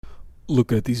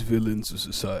Look at these villains of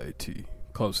society,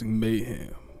 causing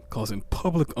mayhem, causing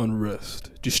public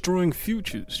unrest, destroying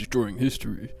futures, destroying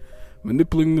history,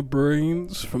 manipulating the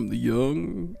brains from the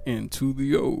young and to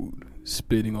the old,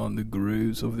 spitting on the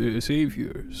graves of their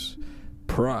saviors.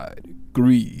 Pride,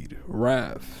 greed,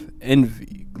 wrath,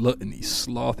 envy, gluttony,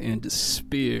 sloth, and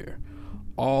despair,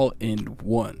 all in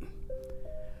one.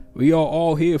 We are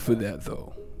all here for that,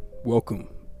 though. Welcome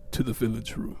to the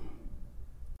Village Room.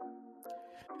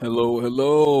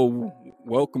 Hello.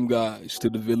 Welcome, guys,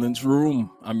 to the Villain's Room.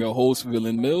 I'm your host,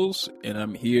 Villain Mills, and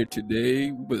I'm here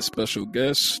today with a special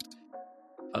guest,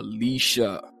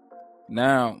 Alicia.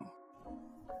 Now,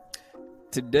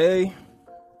 today,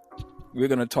 we're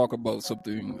going to talk about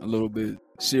something a little bit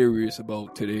serious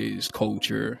about today's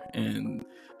culture and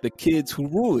the kids who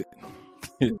rule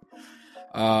it.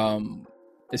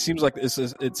 It seems like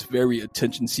it's very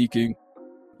attention-seeking,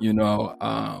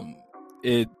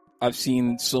 I've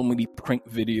seen so many prank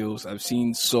videos. I've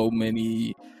seen so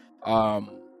many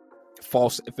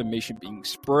false information being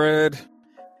spread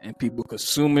and people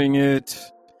consuming it.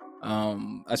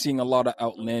 I've seen a lot of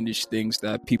outlandish things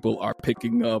that people are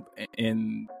picking up,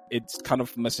 and it's kind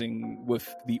of messing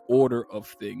with the order of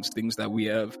things that we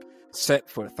have set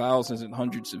for thousands and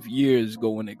hundreds of years,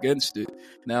 going against it.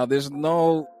 Now, there's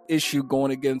no issue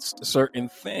going against certain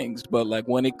things, but like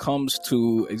when it comes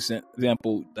to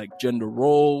example like gender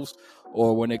roles,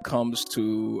 or when it comes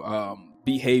to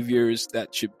behaviors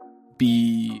that should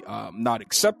be not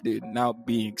accepted now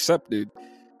being accepted,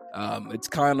 it's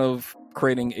kind of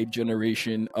creating a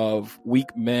generation of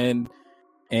weak men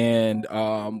and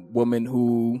women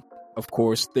who of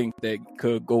course think they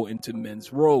could go into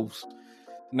men's roles.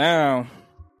 Now,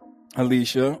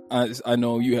 Alicia, I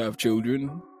know you have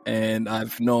children, and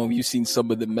I've known you've seen some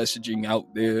of the messaging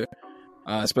out there,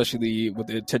 especially with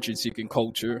the attention-seeking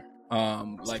culture.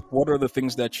 Like, what are the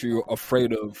things that you're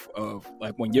afraid of,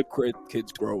 like, when your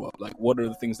kids grow up? Like, what are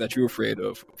the things that you're afraid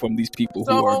of from these people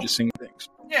who are just saying things?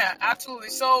 Yeah,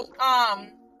 absolutely. So,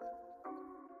 right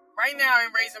now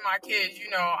in raising my kids,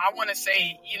 I want to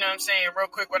say, real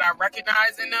quick what I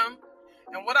recognize in them.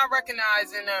 And what I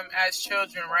recognize in them as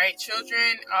children, right?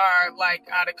 Children are like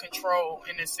out of control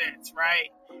in a sense,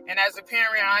 right? And as a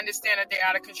parent, I understand that they're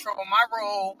out of control. My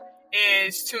role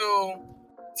is to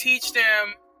teach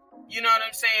them,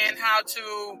 how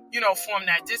to, form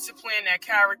that discipline, that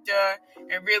character,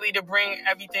 and really to bring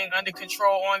everything under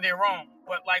control on their own.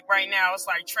 But like right now, it's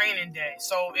like training day.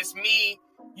 So it's me,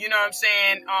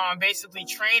 basically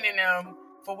training them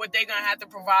for what they're going to have to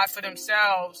provide for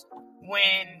themselves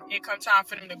when it comes time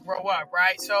for them to grow up,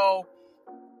 right? So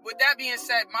with that being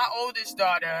said, my oldest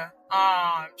daughter,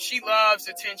 she loves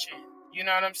attention,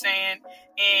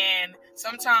 and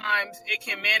sometimes it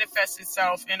can manifest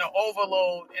itself in an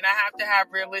overload, and I have to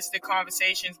have realistic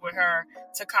conversations with her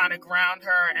to kind of ground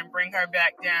her and bring her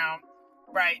back down,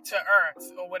 right, to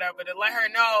earth or whatever, to let her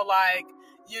know, like,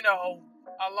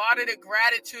 a lot of the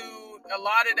gratitude, a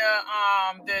lot of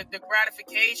the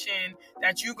gratification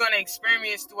that you're going to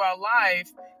experience throughout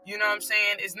life,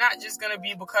 is not just going to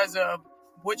be because of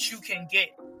what you can get,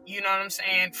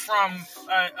 from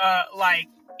like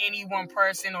any one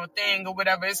person or thing or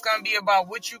whatever. It's going to be about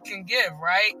what you can give,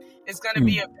 right? It's going to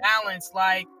be a balance.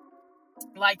 Like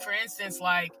for instance,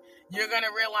 like you're going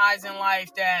to realize in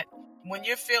life that when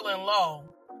you're feeling low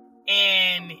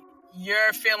and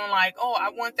you're feeling like, oh,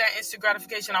 I want that instant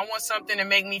gratification, I want something to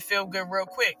make me feel good real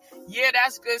quick. Yeah,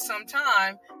 that's good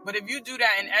sometime, but if you do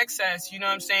that in excess,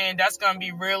 that's going to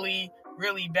be really,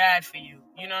 really bad for you.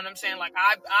 Like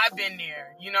I've been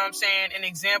there, An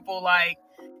example, like,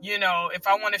 if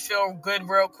I want to feel good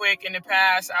real quick in the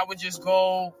past, I would just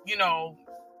go,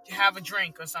 have a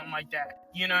drink or something like that.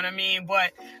 You know what I mean?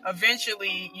 But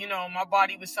eventually, my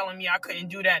body was telling me I couldn't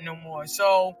do that no more.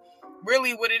 So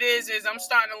really what it is I'm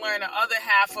starting to learn the other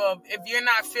half of, if you're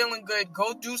not feeling good,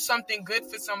 go do something good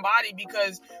for somebody,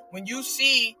 because when you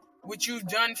see what you've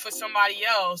done for somebody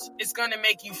else, it's going to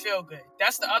make you feel good.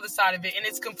 That's the other side of it. And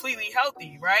it's completely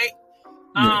healthy, right?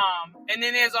 Yeah. And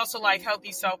then there's also like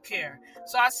healthy self-care.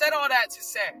 So I said all that to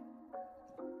say,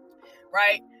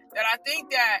 right, that I think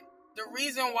that the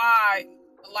reason why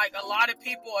like a lot of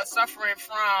people are suffering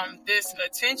from this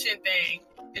attention thing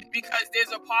is because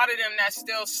there's a part of them that's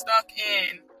still stuck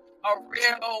in a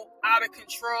real out of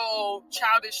control,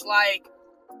 childish like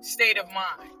state of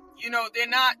mind. They're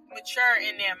not mature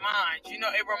in their minds. It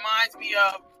reminds me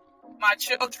of my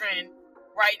children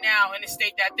right now in the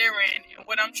state that they're in, and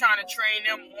what I'm trying to train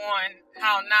them on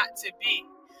how not to be.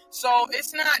 So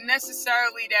it's not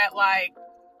necessarily that like,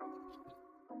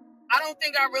 I don't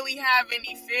think I really have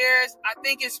any fears. I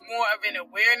think it's more of an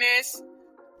awareness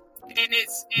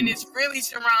and it's really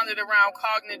surrounded around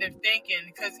cognitive thinking,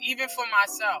 because even for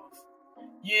myself,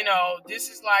 you know, this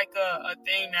is like a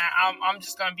thing that I'm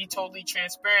just gonna be totally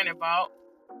transparent about,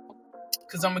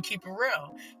 because I'm gonna keep it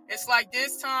real. It's like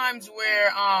there's times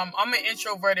where I'm an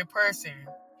introverted person,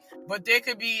 but there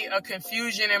could be a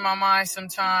confusion in my mind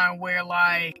sometime where,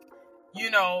 like, you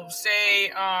know,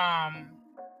 say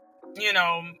you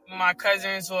know, my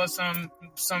cousins or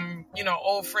some you know,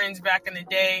 old friends back in the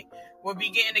day would be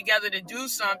getting together to do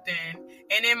something,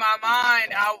 and in my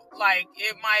mind,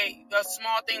 a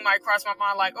small thing might cross my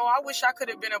mind, like, oh, I wish I could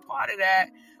have been a part of that.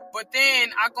 But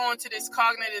then I go into this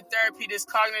cognitive therapy, this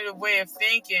cognitive way of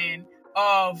thinking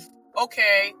of,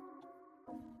 okay,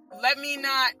 let me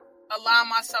not allow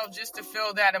myself just to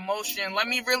feel that emotion. Let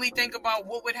me really think about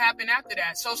what would happen after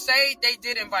that. So say they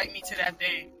did invite me to that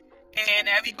thing, and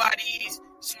everybody's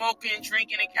smoking,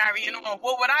 drinking, and carrying on.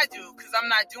 What would I do? Because I'm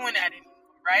not doing that anymore,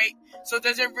 right? So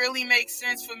does it really make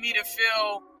sense for me to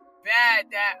feel bad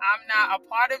that I'm not a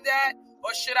part of that?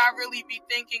 Or should I really be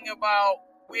thinking about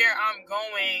where I'm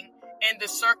going and the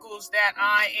circles that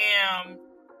I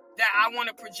want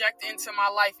to project into my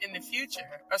life in the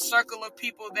future? A circle of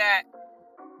people that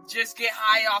just get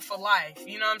high off of life,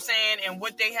 you know what I'm saying? And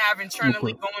what they have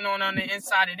internally going on the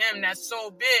inside of them that's so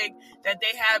big that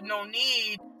they have no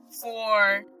need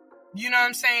for, you know what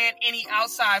I'm saying, any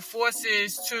outside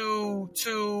forces to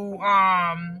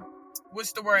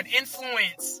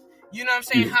influence, you know what I'm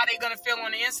saying, how they gonna feel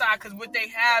on the inside, because what they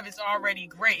have is already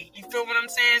great. You feel what I'm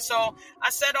saying? So I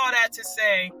said all that to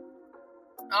say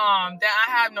that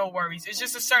I have no worries. It's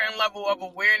just a certain level of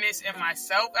awareness in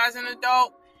myself as an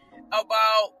adult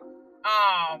about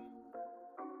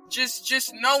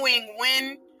just knowing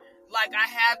when, like, I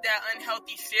have that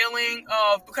unhealthy feeling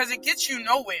of, because it gets you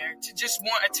nowhere to just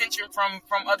want attention from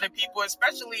other people,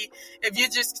 especially if you're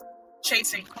just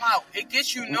chasing clout. It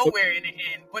gets you nowhere in the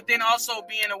end. But then also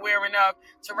being aware enough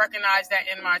to recognize that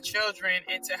in my children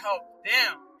and to help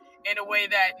them in a way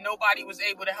that nobody was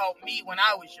able to help me when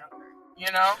I was younger,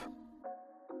 you know?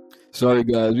 Sorry,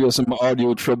 guys. We got some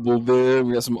audio trouble there.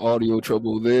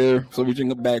 So we're going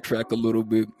to backtrack a little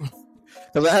bit.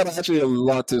 Because I had actually a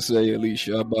lot to say,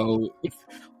 Alicia, about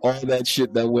all that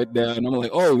shit that went down. I'm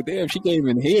like, oh, damn, she can't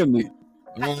even hear me.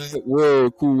 All right,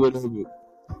 word, cool, whatever.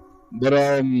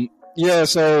 But, yeah,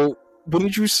 so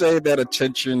wouldn't you say that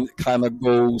attention kind of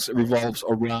revolves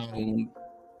around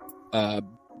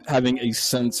having a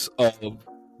sense of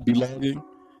belonging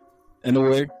in a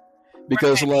way?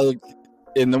 Because, like,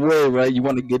 in a way, right, you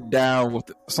want to get down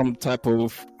with some type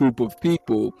of group of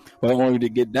people, but only to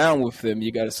get down with them,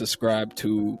 you got to subscribe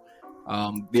to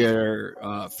their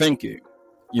thinking.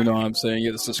 You know what I'm saying?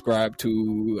 You have to subscribe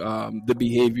to the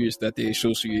behaviors that they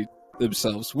associate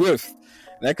themselves with.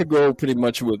 That could go pretty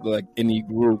much with, like, any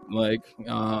group. Like,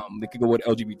 they could go with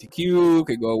LGBTQ,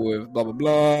 could go with blah, blah,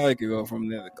 blah. It could go from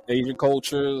the Asian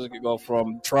cultures. It could go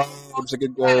from tribes. It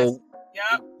could go,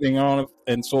 thing on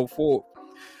and so forth.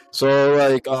 So,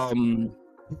 like,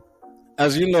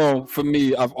 as you know, for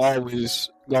me, I've always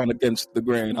gone against the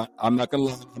grain. I'm not gonna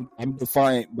lie, I'm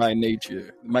defiant by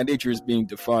nature. My nature is being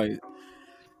defiant.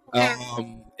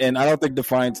 And I don't think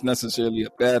defiance is necessarily a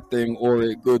bad thing or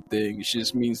a good thing. It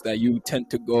just means that you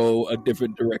tend to go a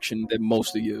different direction than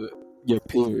most of your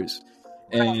peers.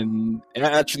 And it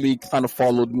actually kind of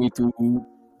followed me through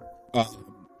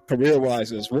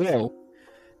career-wise as well.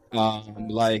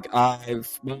 Like,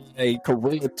 my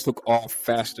career took off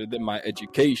faster than my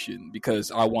education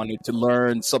because I wanted to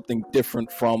learn something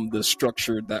different from the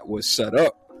structure that was set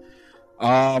up.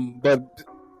 But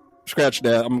scratch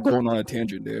that. I'm going on a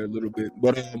tangent there a little bit,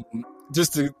 but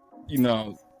just to, you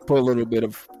know, put a little bit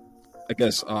of, I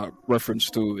guess, reference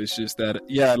to, it's just that,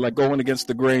 yeah, like going against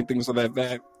the grain, things like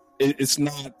that. It's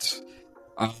not.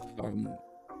 How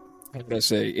would I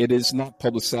say? It is not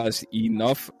publicized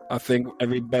enough. I think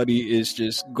everybody is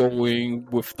just going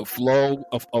with the flow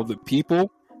of other people,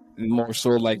 and more so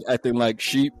like acting like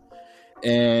sheep.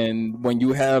 And when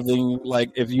you having, like,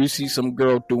 if you see some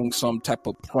girl doing some type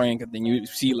of prank, and then you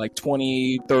see like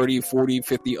 20, 30, 40,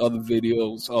 50 other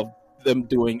videos of them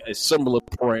doing a similar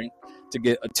prank to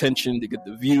get attention, to get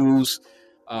the views,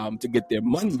 to get their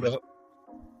money up.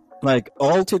 Like,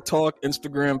 all TikTok,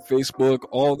 Instagram, Facebook,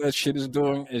 all that shit is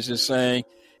doing is just saying,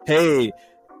 hey,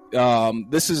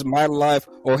 this is my life,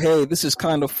 or hey, this is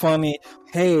kind of funny.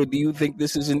 Hey, do you think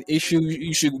this is an issue?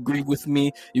 You should agree with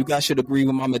me. You guys should agree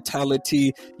with my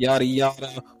mentality, yada,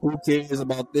 yada. Who cares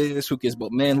about this? Who cares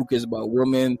about men? Who cares about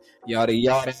women? Yada,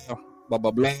 yada, blah, blah,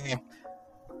 blah.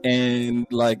 And,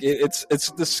 like,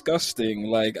 it's disgusting.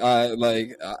 Like, I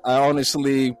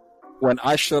honestly, when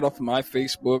I shut off my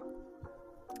Facebook,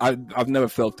 I've never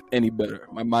felt any better.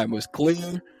 My mind was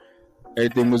clear.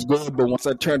 Everything was good, but once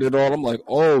I turned it on, I'm like,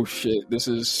 oh shit, this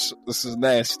is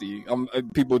nasty.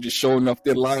 People just showing off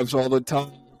their lives all the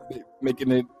time,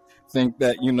 making it think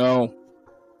that,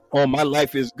 oh, my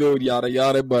life is good, yada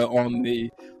yada, but on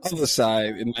the other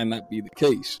side, it might not be the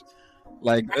case.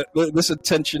 Like this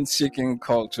attention-seeking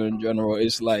culture in general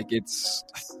is like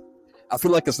I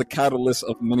feel like it's the catalyst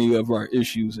of many of our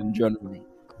issues in general,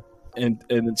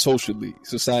 and socially,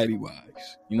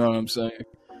 society-wise. You know what I'm saying?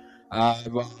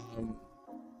 I've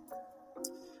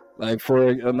like for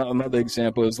another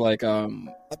example is like I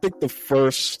think the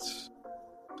first,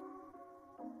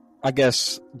 I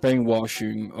guess,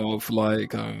 brainwashing of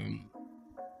like I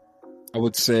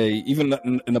would say even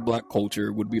in the black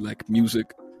culture would be like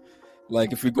music.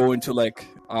 Like if we go into like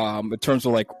in terms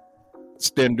of like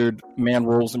standard man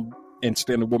roles and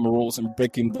standard woman roles and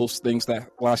breaking those things that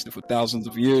lasted for thousands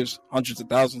of years, hundreds of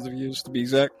thousands of years to be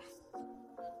exact.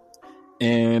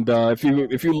 And if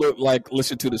you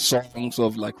listen to the songs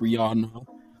of like Rihanna,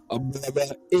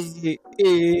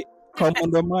 come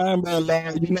under my umbrella,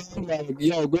 like,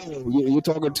 yo, girl, you're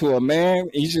talking to a man,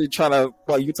 and you trying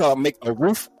to make a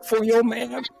roof for your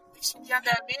man. You should be under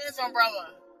that man's umbrella.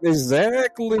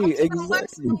 Exactly. You know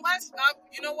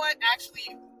what? Actually,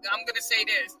 I'm gonna say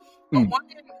this. A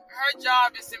woman, her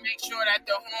job is to make sure that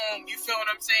the home, you feel what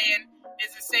I'm saying,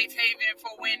 is a safe haven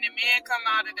for when the man come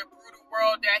out of the brutal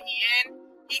world that he in,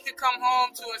 he could come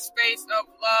home to a space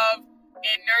of love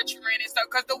and nurturing and stuff.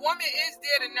 Because the woman is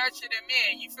there to nurture the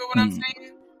man. You feel what I'm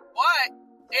saying? But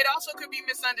it also could be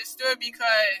misunderstood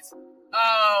because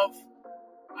of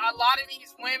a lot of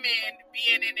these women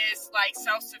being in this like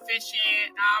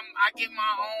self-sufficient, I get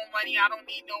my own money, I don't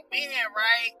need no man,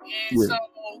 right? And so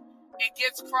it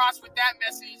gets crossed with that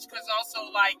message because also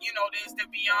like, there's the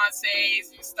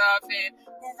Beyoncés and stuff and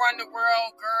Who Run the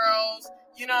World girls,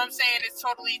 you know what I'm saying? It's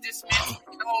totally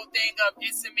dismantling the whole thing of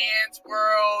it's a man's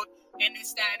world and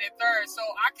this, that, and the third. So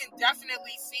I can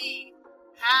definitely see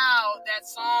how that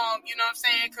song, you know what I'm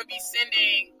saying, could be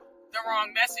sending the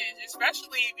wrong message,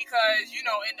 especially because,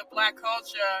 in the black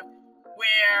culture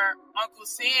where Uncle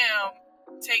Sam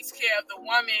takes care of the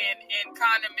woman and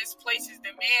kind of misplaces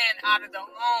the man out of the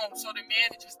home. So the man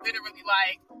is just literally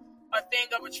like a thing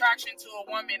of attraction to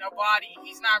a woman, a body.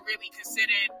 He's not really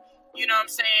considered, you know what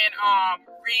I'm saying,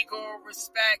 regal,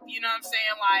 respect, you know what I'm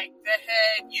saying, like the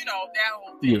head, that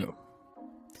whole thing.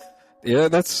 Yeah,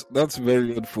 that's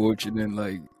very unfortunate,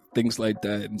 like things like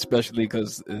that, and especially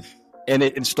because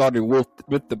it started with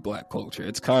the black culture.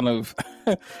 It's kind of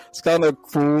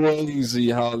crazy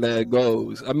how that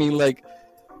goes. I mean, like,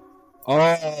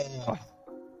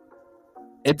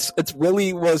 it's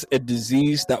really was a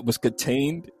disease that was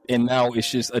contained, and now it's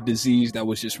just a disease that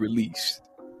was just released.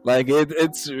 Like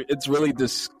it's really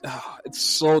it's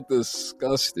so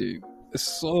disgusting. It's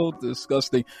so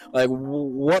disgusting. Like,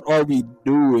 what are we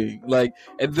doing? Like,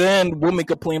 and then women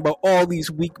complain about all these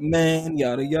weak men,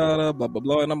 yada yada, blah blah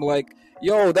blah. And I'm like,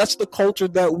 yo, that's the culture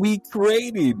that we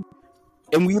created,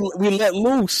 and we let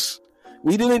loose.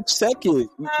 We didn't check it.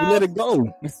 We let it go.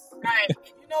 Right.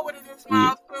 You know what it is,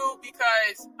 Miles, too?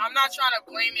 Because I'm not trying to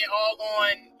blame it all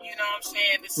on,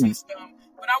 the system.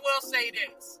 But I will say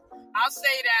this. I'll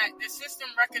say that the system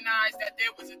recognized that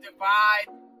there was a divide,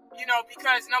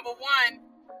 because number one,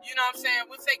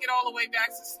 we'll take it all the way back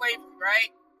to slavery,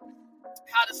 right?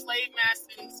 How the slave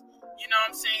masters,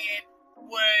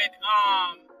 would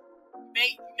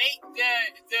make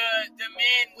the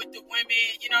men with the women,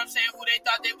 who they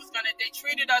thought they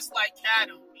treated us like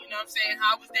cattle,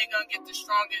 how was they gonna get the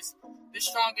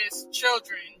strongest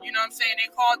children, they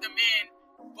called the men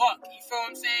buck, you feel what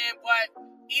I'm saying? But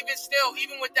even still,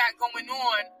 even with that going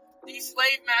on, these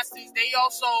slave masters, they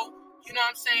also,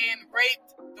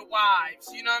 raped the wives,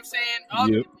 Yep.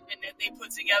 And that they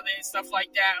put together and stuff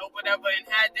like that or whatever, and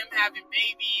had them having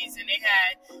babies, and they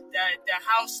had the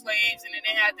house slaves, and then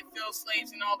they had the field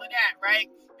slaves and all of that, right?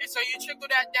 And so you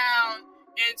trickle that down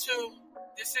into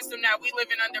the system that we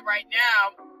living under right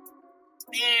now,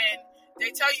 and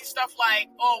they tell you stuff like,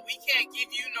 oh, we can't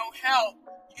give you no help.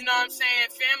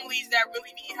 Families that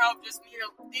really need help just need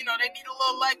they need a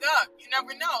little leg up. You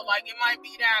never know. Like, it might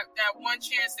be that one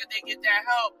chance that they get that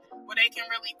help where they can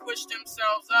really push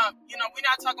themselves up. We're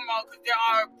not talking about, because there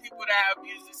are people that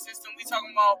abuse the system. We're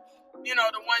talking about,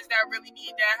 the ones that really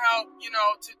need that help,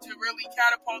 to really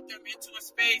catapult them into a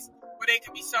space where they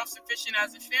can be self-sufficient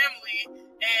as a family.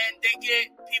 And they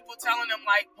get people telling them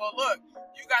like, well, look,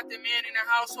 you got the man in the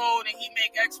household and he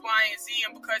make X, Y, and Z,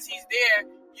 and because he's there,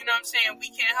 we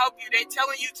can't help you. They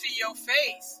telling you to your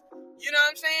face,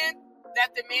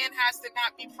 that the man has to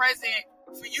not be present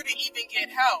for you to even get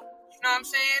help. You You know what I'm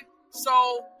saying? So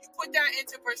you put that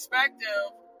into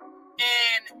perspective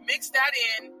and mix that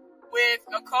in with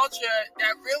a culture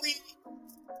that really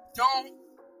don't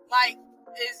like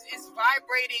is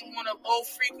vibrating on a low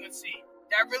frequency,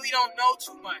 that really don't know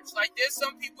too much. Like there's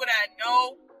some people that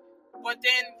know, but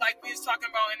then like we was talking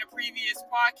about in the previous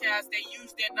podcast, they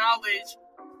use their knowledge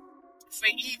for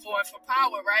evil and for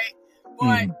power, right?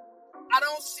 But I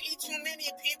don't see too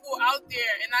many people out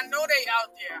there, and I know they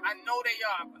out there. I know they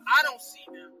are, but I don't see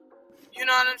them. You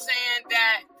know what I'm saying?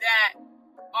 That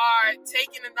are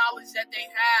taking the knowledge that they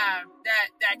have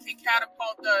that can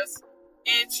catapult us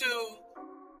into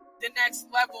the next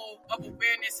level of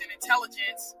awareness and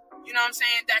intelligence. You know what I'm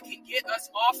saying? That can get us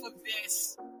off of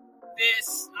this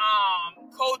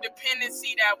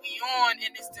codependency that we on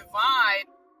and this divide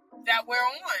that we're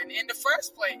on in the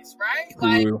first place, right?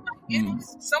 Like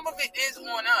some of it is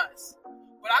on us,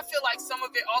 but I feel like some of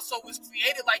it also was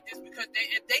created like this because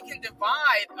if they can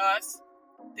divide us,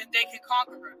 then they can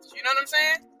conquer us. You know what I'm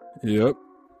saying? Yep.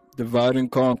 Divide and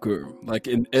conquer. Like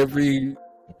in every,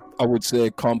 I would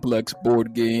say, complex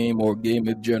board game or game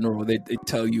in general, they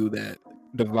tell you that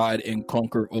divide and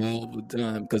conquer all the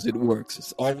time because it works.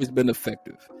 It's always been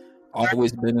effective.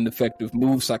 Always been an effective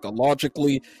move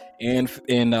psychologically and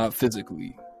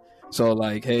physically. So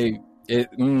like, hey,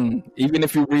 even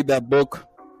if you read that book,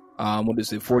 what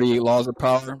is it, 48 Laws of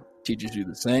Power, teaches you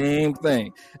the same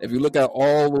thing. If you look at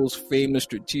all those famous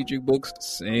strategic books,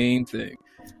 same thing.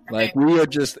 Like we are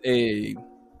just I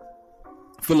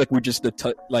feel like we're just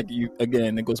like you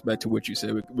again. It goes back to what you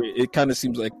said. It kind of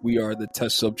seems like we are the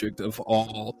test subject of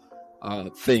all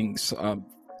things,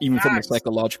 even from a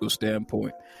psychological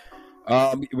standpoint.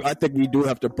 I think we do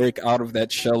have to break out of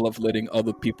that shell of letting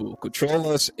other people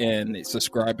control us and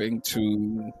subscribing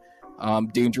to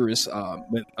dangerous, I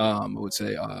would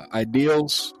say,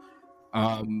 ideals.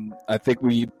 I think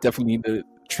we definitely need to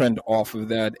trend off of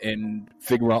that and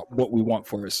figure out what we want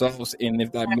for ourselves. And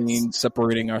if that means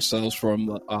separating ourselves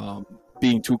from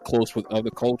being too close with other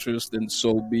cultures, then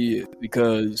so be it.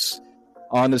 Because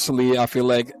honestly, I feel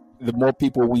like the more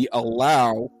people we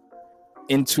allow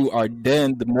into our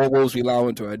den, the more wolves we allow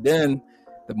into our den,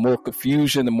 the more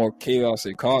confusion, the more chaos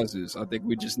it causes. I think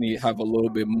we just need to have a little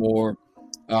bit more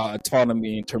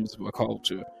autonomy in terms of our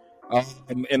culture.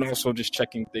 And also just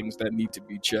checking things that need to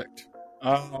be checked.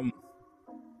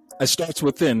 It starts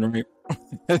within, right?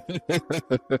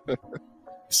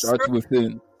 Starts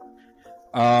within.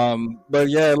 But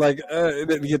yeah, like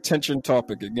the attention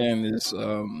topic again is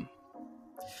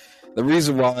the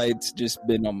reason why it's just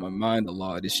been on my mind a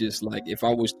lot. It's just like if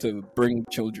I was to bring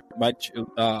my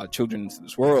children into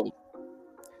this world,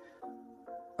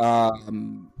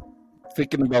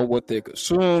 thinking about what they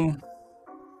consume,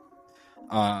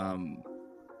 I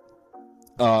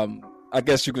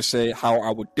guess you could say how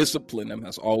I would discipline them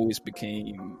has always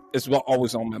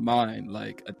always on my mind,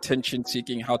 like attention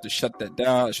seeking, how to shut that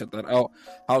down, shut that out,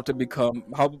 how to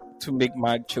make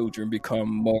my children become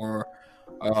more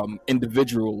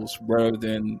individuals rather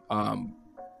than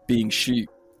being sheep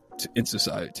in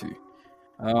society.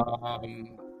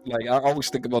 Like I always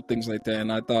think about things like that,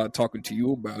 and I thought talking to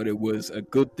you about it was a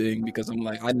good thing because I'm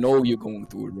like, I know you're going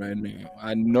through it right now.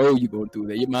 I know you're going through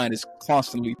that. Your mind is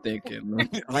constantly thinking.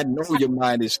 I know your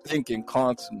mind is thinking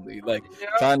constantly, like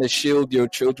trying to shield your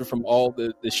children from all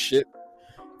the shit.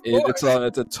 It's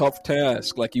a tough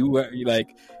task. Like you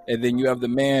like, and then you have the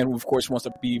man who, of course, wants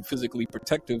to be physically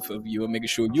protective of you and making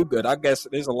sure you're good. I guess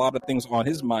there's a lot of things on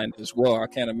his mind as well. I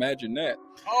can't imagine that.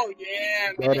 Oh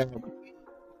yeah, man. But,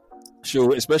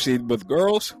 sure, especially with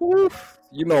girls,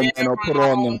 man, I'll put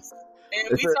on them. And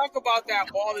we talk about that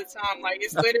all the time. Like,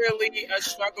 it's literally a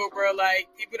struggle, bro. Like,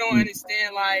 people don't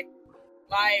understand, like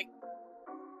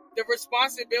the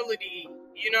responsibility.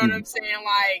 You know what I'm saying?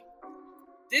 Like,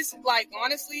 this, like,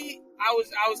 honestly, I was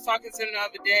talking to him the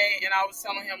other day, and I was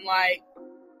telling him, like,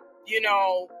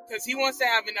 because he wants to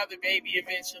have another baby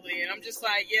eventually. And I'm just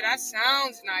like, yeah, that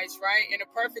sounds nice, right? In a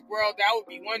perfect world, that would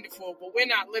be wonderful. But we're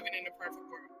not living in a perfect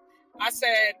world. I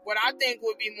said, what I think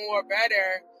would be more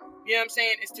better, you know what I'm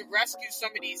saying, is to rescue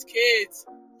some of these kids,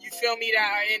 you feel me,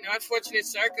 that are in unfortunate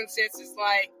circumstances,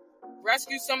 like,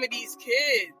 rescue some of these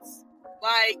kids.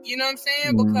 Like, you know what I'm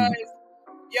saying? Because,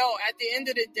 at the end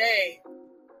of the day,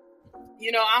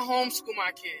 I homeschool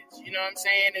my kids, you know what I'm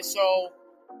saying? And so,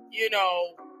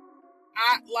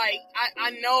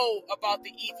 I know about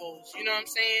the evils, you know what I'm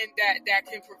saying, that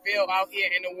can prevail out here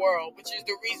in the world, which is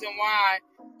the reason why,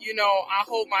 I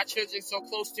hold my children so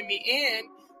close to me, and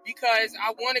because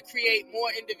I want to create more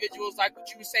individuals like what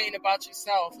you were saying about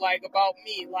yourself, like about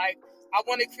me. Like, I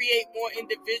want to create more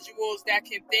individuals that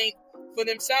can think for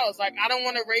themselves. Like, I don't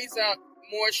want to raise up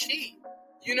more sheep.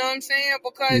 You know what I'm saying?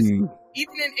 Because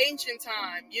even in ancient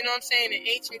time, you know what I'm saying, in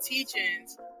ancient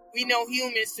teachings, we know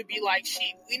humans to be like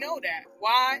sheep. We know that.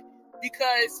 Why?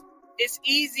 Because it's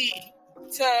easy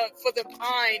for the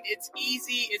mind, it's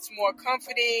easy, it's more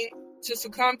comforting to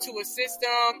succumb to a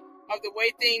system of the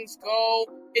way things go.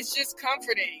 It's just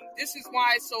comforting. This is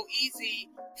why it's so easy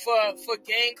for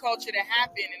gang culture to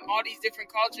happen and all these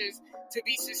different cultures to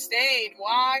be sustained.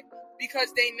 Why?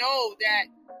 Because they know that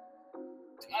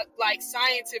like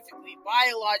scientifically,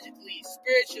 biologically,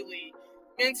 spiritually,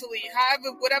 mentally,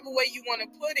 however, whatever way you want to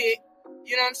put it,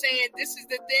 you know what I'm saying? This is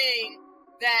the thing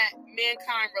that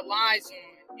mankind relies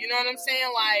on. You know what I'm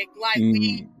saying? Like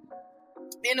we,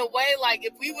 in a way, like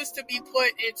if we was to be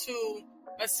put into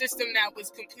a system that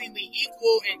was completely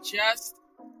equal and just,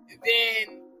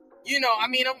 then, you know, I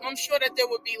mean, I'm sure that there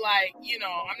would be like, you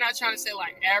know, I'm not trying to say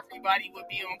like everybody would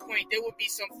be on point. There would be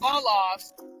some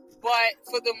fall-offs, but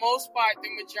for the most part, the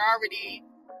majority,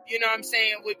 you know what I'm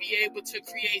saying, would be able to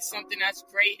create something that's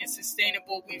great and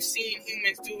sustainable. We've seen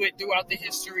humans do it throughout the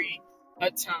history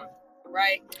of time,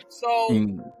 right? So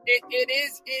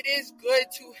it is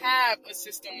good to have a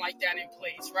system like that in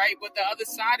place, right? But the other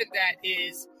side of that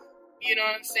is, you know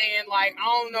what I'm saying, like, I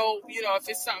don't know, you know, if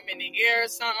it's something in the air,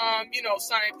 something, you know,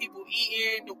 something people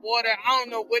eating, the water, I don't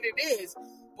know what it is.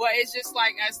 But it's just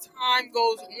like as time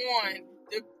goes on,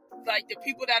 the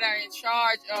people that are in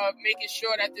charge of making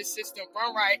sure that this system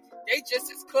run right, they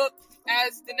just as cooked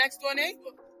as the next door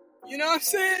neighbor. You know what I'm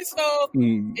saying? So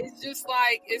it's just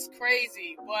like, it's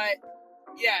crazy. But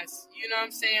yes, you know what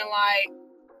I'm saying? Like,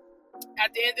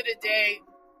 at the end of the day,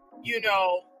 you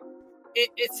know,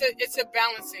 it's a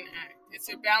balancing act. It's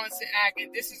a balancing act.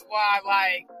 And this is why,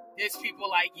 like, there's people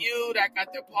like you that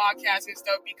got their podcast and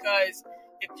stuff, because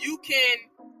if you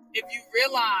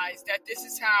realize that this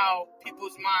is how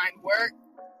people's mind work,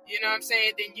 you know what I'm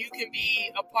saying, then you can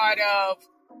be a part of,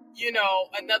 you know,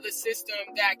 another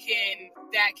system that can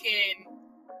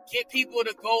get people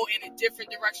to go in a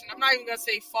different direction. I'm not even gonna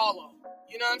say follow,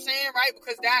 you know what I'm saying, right?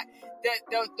 Because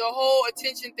the whole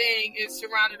attention thing is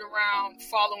surrounded around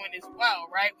following as well,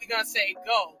 right? We're gonna say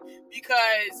go,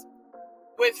 because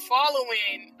with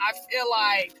following, I feel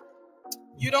like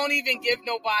you don't even give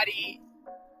nobody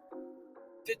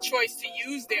the choice to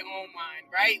use their own mind,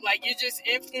 right? Like, you're just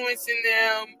influencing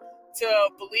them to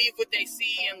believe what they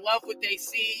see and love what they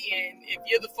see, and if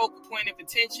you're the focal point of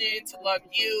attention, to love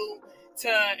you, to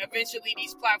eventually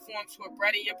these platforms put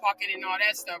bread in your pocket and all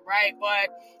that stuff, right? But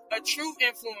a true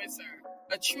influencer,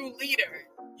 a true leader,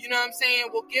 you know what I'm saying,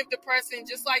 will give the person,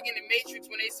 just like in the Matrix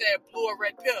when they said blue or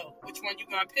red pill, which one you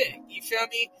gonna pick, you feel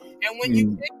me? And when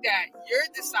you pick that, you're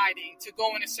deciding to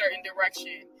go in a certain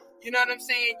direction. You know what I'm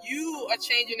saying? You are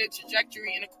changing the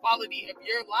trajectory and the quality of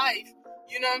your life.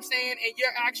 You know what I'm saying? And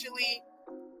you're actually,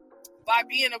 by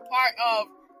being a part of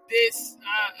this,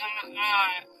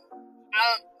 I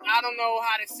don't know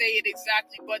how to say it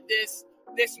exactly, but this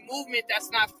movement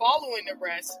that's not following the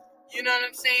rest, you know what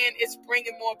I'm saying? It's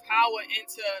bringing more power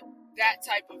into that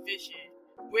type of vision,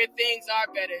 where things are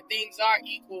better, things are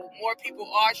equal, more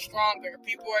people are stronger,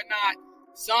 people are not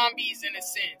zombies in a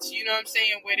sense, you know what I'm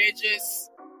saying? Where they're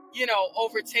just, you know,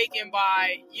 overtaken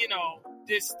by, you know,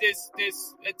 this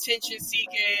attention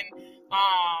seeking,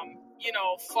 you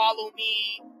know, follow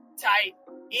me type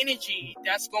energy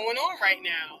that's going on right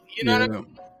now. You know what I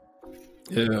mean?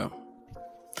 Yeah.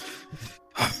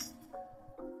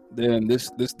 Damn, this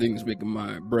thing's making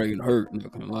my brain hurt. Not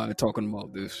gonna lie, talking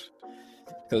about this,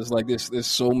 because like there's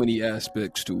so many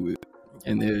aspects to it,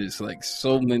 and there's like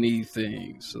so many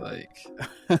things. Like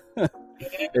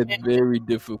it's very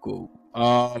difficult.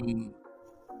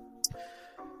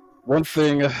 One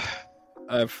thing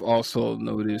I've also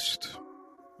noticed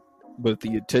with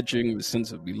the attention, the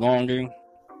sense of belonging,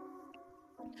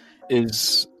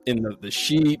 is in the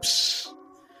sheeps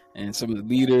and some of the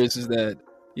leaders, is that,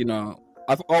 you know,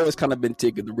 I've always kind of been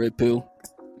taking the red pill.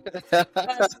 Which one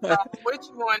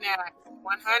at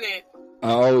 100?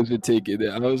 I always been taking it.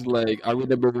 I was like, I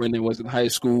remember when it was in high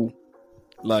school,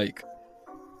 like,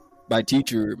 my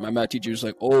math teacher was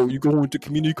like, "Oh, you going to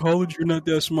community college? You're not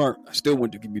that smart." I still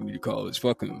went to community college.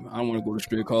 Fuck him. I don't want to go to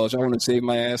straight college. I want to save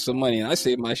my ass some money. And I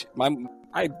saved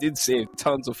I did save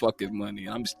tons of fucking money.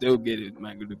 I'm still getting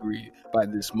my degree by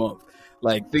this month.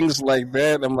 Like, things like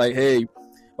that. I'm like, hey,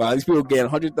 well, these people get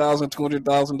 $100,000,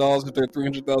 $200,000, if they're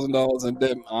 $300,000, and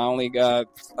then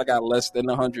I got less than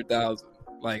 $100,000.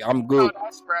 Like, I'm good. Oh,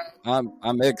 that's right.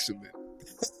 I'm excellent.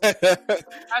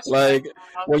 Like,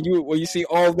 when you see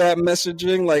all that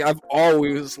messaging, like, I've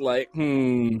always like,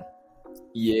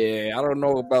 yeah, I don't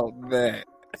know about that.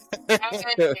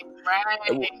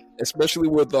 Right. Especially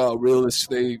with real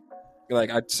estate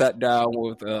like I sat down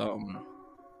with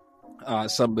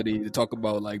somebody to talk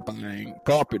about like buying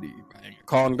property, buying a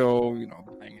condo,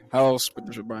 buying a house,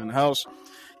 potentially buying a house.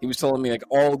 He was telling me like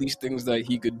all these things that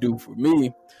he could do for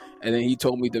me, and then he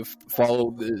told me to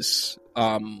follow this.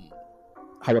 How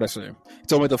would I say? He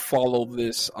told me to follow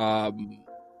this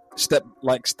step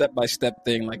by step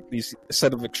thing, like these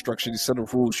set of instructions, these set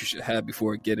of rules you should have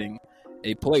before getting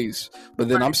a place. But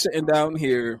then I'm sitting down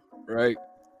here, right?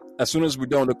 As soon as we're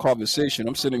done the conversation,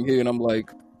 I'm sitting here and I'm like,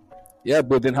 yeah,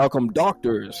 but then how come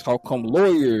doctors? How come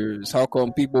lawyers? How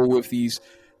come people with these,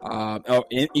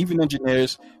 even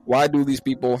engineers? Why do these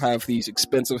people have these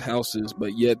expensive houses,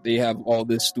 but yet they have all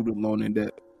this student loan and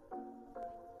debt?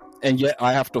 And yet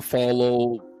I have to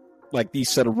follow like these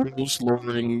set of rules,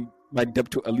 lowering my debt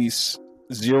to at least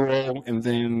zero, and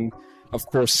then of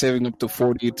course saving up to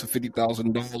 $40,000 to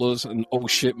 $50,000 in oh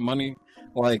shit money.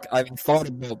 Like I thought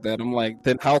about that. I'm like,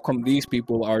 then how come these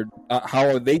people are? How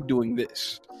are they doing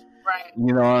this? Right.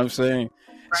 You know what I'm saying?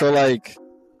 Right. So like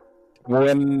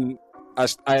when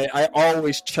I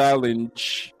always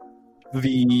challenge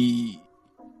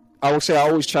I would say I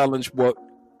always challenge what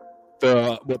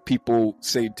people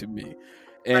say to me,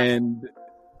 and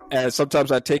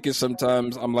sometimes I take it,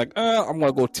 sometimes I'm like, I'm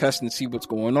gonna go test and see what's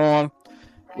going on.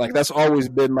 Like that's always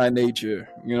been my nature.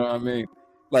 You know what I mean?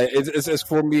 Like it's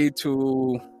for me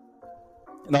to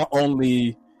not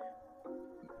only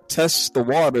test the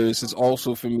waters, it's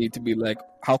also for me to be like,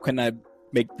 how can I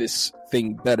make this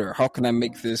thing better? How can I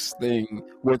make this thing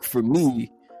work for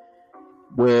me?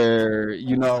 Where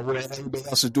when everybody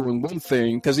else is doing one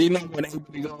thing, because when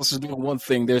everybody else is doing one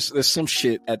thing, there's some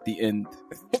shit at the end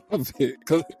of it,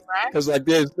 because like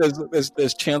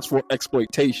there's chance for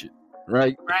exploitation,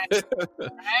 right? Right.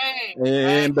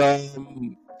 And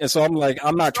so I'm like,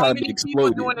 I'm not trying to be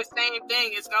exploited. People doing the same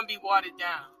thing, it's gonna be watered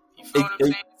down. You feel what I'm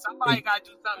saying? Somebody got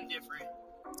to do something different.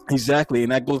 Exactly,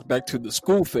 and that goes back to the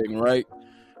school thing, right?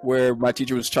 Where my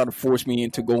teacher was trying to force me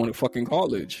into going to fucking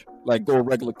college. Like, go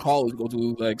regular college, go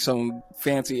to, like, some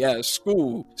fancy-ass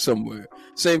school somewhere.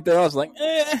 Same thing, I was like,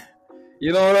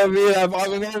 You know what I mean? I've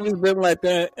always been like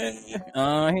that.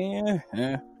 And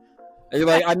you're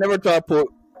like, I never try to put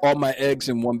all my eggs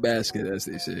in one basket, as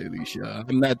they say, Alicia.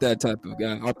 I'm not that type of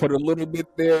guy. I'll put a little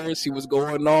bit there, see what's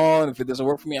going on. If it doesn't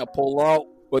work for me, I'll pull out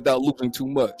without losing too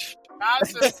much. Have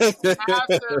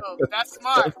to. That's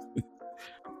smart.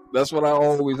 That's what I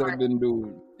always have been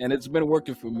doing, and it's been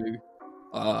working for me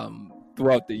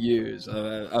throughout the years.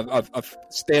 I've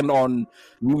stand on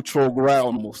neutral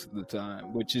ground most of the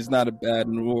time, which is not a bad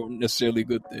nor necessarily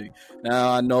good thing.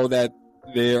 Now I know that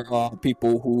there are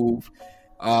people who,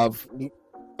 of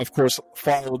course,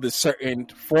 followed a certain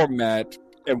format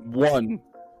and won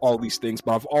all these things,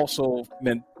 but I've also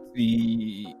met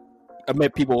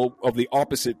people of the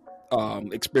opposite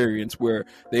experience, where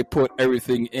they put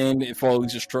everything in and follow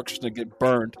these instructions to get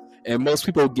burned, and most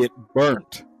people get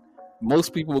burnt.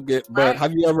 Right.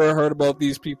 Have you ever heard about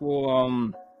these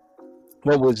people?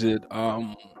 What was it?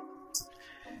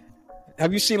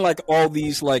 Have you seen like all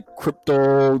these like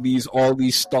crypto, all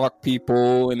these stock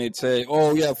people, and they'd say,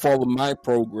 "Oh yeah, follow my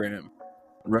program,"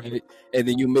 right? And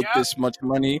then you make this much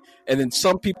money, and then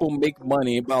some people make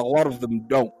money, but a lot of them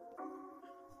don't.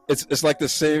 It's like the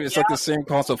same. It's like the same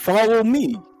concept. Follow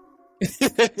me. You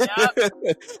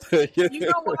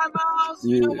know why, Miles?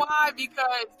 You know why?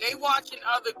 Because they watching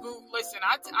other groups. Listen,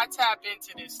 I tap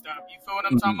into this stuff. You feel what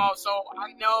I'm talking about? So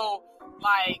I know,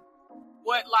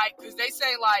 because they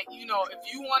say,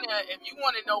 if you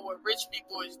wanna know what rich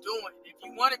people is doing, if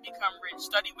you want to become rich,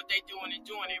 study what they doing and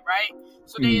doing it, right?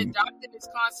 So they adopted this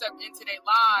concept into their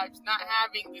lives, not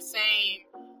having the same,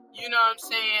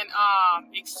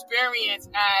 experience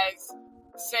as,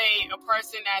 say, a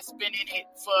person that's been in it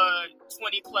for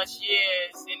 20 plus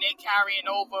years, and they carrying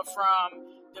over from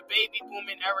the baby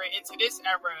booming era into this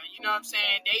era. You know what I'm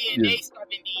saying? They in their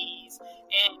 70s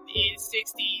and in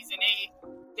 60s, and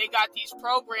they got these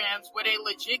programs where they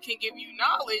legit can give you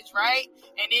knowledge, right?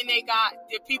 And then they got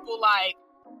the people like,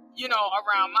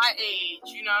 around my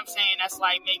age, you know what I'm saying? That's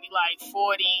like maybe like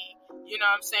 40, you know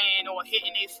what I'm saying? Or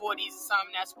hitting their 40s or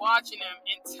something, that's watching them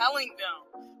and telling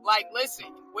them, like, listen,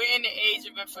 we're in the age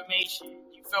of information.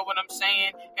 You feel what I'm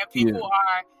saying? And people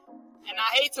are, and I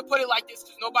hate to put it like this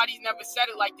because nobody's never said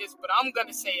it like this, but I'm going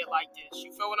to say it like this.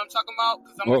 You feel what I'm talking about?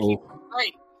 Because I'm going to keep it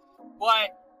straight.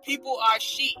 But people are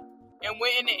sheep, and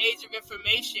we're in the age of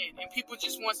information, and people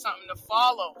just want something to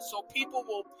follow. So people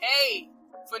will pay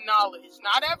for knowledge.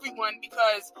 Not everyone,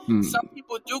 because some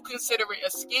people do consider it a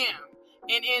scam.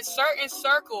 And in certain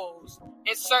circles,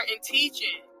 in certain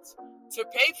teachings, to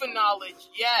pay for knowledge,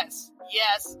 yes,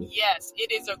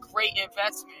 it is a great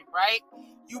investment, right?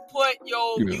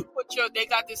 they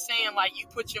got this saying, like, you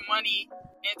put your money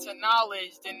into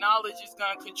knowledge, then knowledge is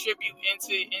going to contribute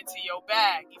into your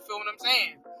bag. You feel what I'm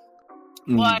saying?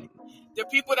 But the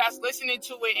people that's listening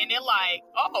to it and they're like,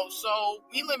 oh, so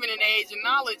we live in an age of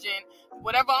knowledge, and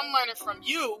whatever I'm learning from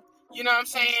you, you know what I'm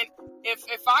saying?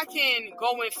 If I can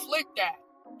go and flip that,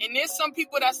 and there's some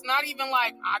people that's not even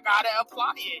like, I gotta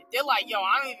apply it. They're like, yo,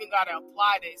 I don't even gotta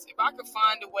apply this. If I could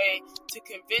find a way to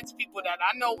convince people that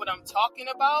I know what I'm talking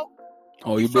about.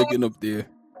 Oh, you're breaking up there.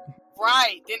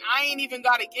 Right. Then I ain't even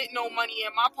gotta get no money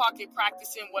in my pocket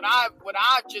practicing what I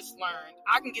just learned.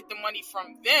 I can get the money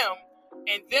from them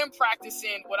and them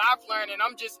practicing what I've learned. And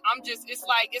I'm just it's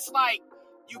like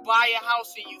you buy a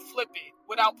house and you flip it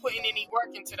without putting any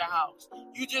work into the house.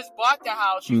 You just bought the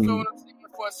house, you feel what I'm saying,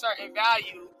 for a certain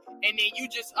value, and then you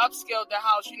just upscaled the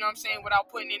house, you know what I'm saying, without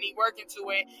putting any work into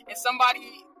it. And somebody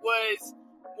was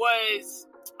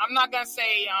I'm not gonna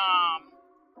say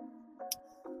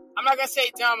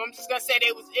dumb, I'm just gonna say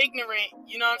they was ignorant,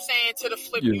 you know what I'm saying, to the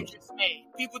flip you just made.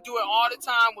 People do it all the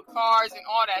time with cars and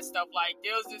all that stuff. Like,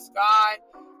 there was this guy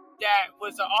that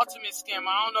was an ultimate scam.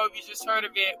 I don't know if you just heard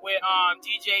of it with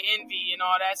DJ Envy and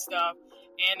all that stuff.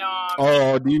 And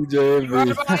DJ Envy. You heard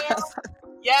about him?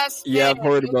 Yes. Yeah, man. I've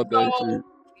heard about that too.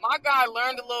 My guy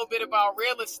learned a little bit about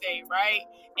real estate, right?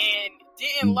 And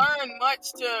didn't learn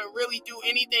much to really do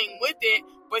anything with it,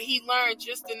 but he learned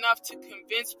just enough to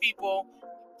convince people.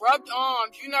 Rubbed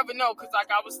arms, you never know, because like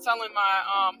I was telling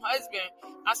my husband,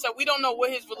 I said, we don't know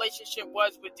what his relationship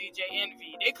was with DJ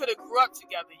Envy. They could have grew up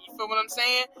together, you feel what I'm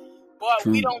saying? But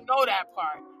we don't know that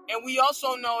part. And we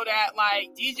also know that,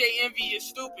 like, DJ Envy is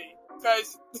stupid,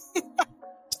 because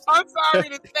I'm sorry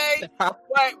to say,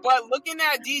 but looking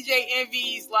at DJ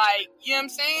Envy's, like, you know what I'm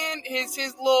saying,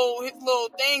 his little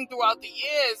thing throughout the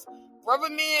years, brother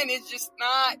man is just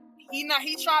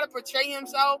he try to portray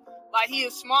himself like he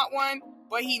a smart one,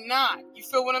 but he not. You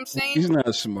feel what I'm saying? He's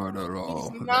not smart at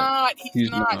all. He's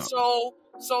not.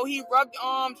 So he rubbed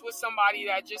arms with somebody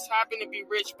that just happened to be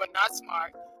rich but not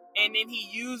smart. And then he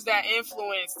used that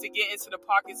influence to get into the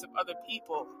pockets of other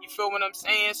people. You feel what I'm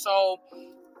saying? So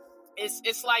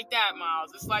it's like that,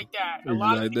 Miles. It's like that. A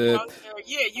lot of people out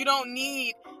there, you don't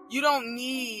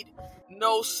need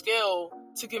no skill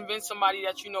to convince somebody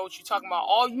that you know what you're talking about.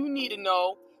 All you need to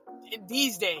know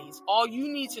these days, all you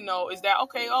need to know is that,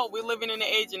 okay, we're living in the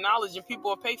age of knowledge and people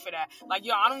will pay for that. Like,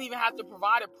 I don't even have to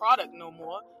provide a product no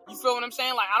more. You feel what I'm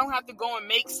saying? Like, I don't have to go and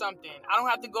make something. I don't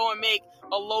have to go and make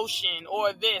a lotion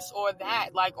or this or that.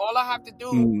 Like, all I have to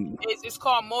do is, it's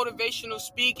called motivational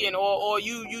speaking, or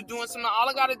you doing something. All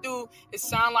I got to do is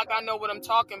sound like I know what I'm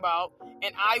talking about,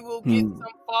 and I will get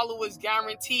some followers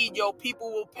guaranteed.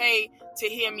 People will pay to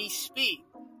hear me speak.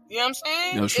 You know what I'm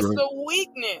saying? That's it's right.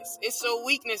 It's a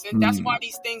weakness. And that's why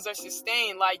these things are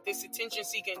sustained, like this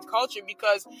attention-seeking culture,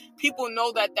 because people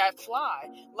know that fly.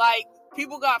 Like,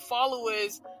 people got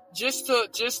followers just to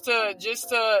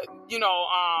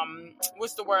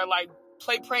what's the word? Like,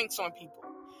 play pranks on people.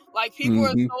 Like, people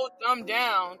are so dumbed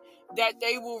down that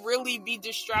they will really be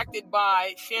distracted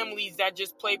by families that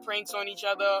just play pranks on each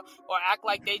other or act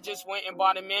like they just went and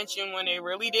bought a mansion when they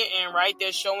really didn't, right?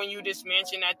 They're showing you this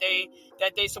mansion that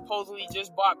they supposedly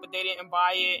just bought, but they didn't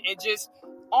buy it. And just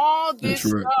all this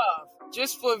stuff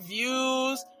just for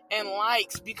views and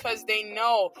likes, because they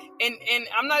know. And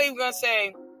I'm not even going to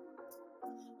say,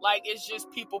 like, it's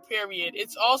just people, period.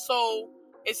 It's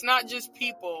not just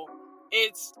people.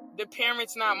 It's the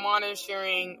parents not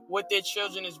monitoring what their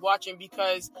children is watching,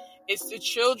 because it's the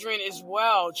children as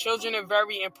well. Children are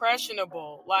very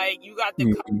impressionable. Like, you got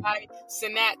the Kai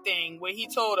Cenat thing where he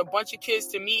told a bunch of kids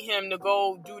to meet him to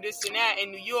go do this and that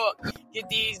in New York, get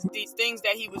these things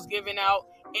that he was giving out,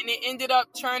 and it ended up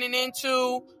turning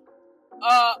into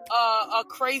a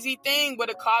crazy thing where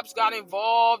the cops got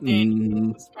involved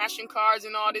and smashing cars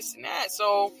and all this and that.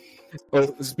 So.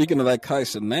 Well, speaking of that Kai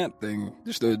Cenat thing,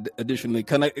 just additionally,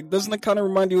 doesn't it kind of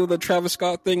remind you of the Travis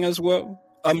Scott thing as well?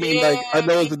 I mean, like, I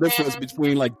know there's a difference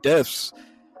between, like, deaths,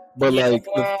 but like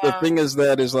the thing is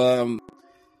that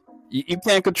you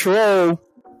can't control,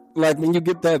 like, when you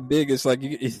get that big, it's like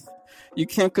you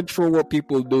can't control what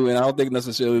people do, and I don't think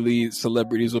necessarily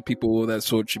celebrities or people of that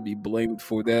sort should be blamed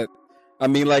for that. I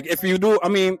mean, like, if you do, I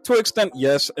mean, to an extent,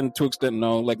 yes, and to an extent,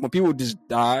 no. Like, when people just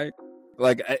die,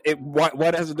 like,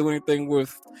 why does it do anything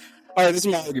with... All right, this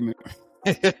is my argument.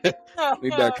 Let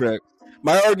me backtrack.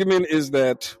 My argument is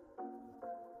that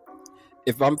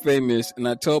if I'm famous and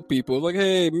I tell people, like,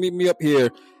 hey, meet me up here,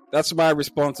 that's my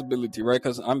responsibility, right?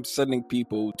 Because I'm sending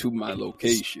people to my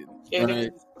location,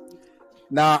 right?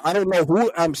 Now, I don't know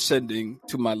who I'm sending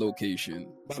to my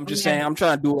location, I'm just saying, I'm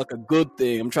trying to do like a good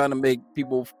thing. I'm trying to make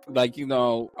people like, I'm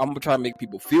trying to make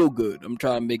people feel good. I'm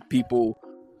trying to make people,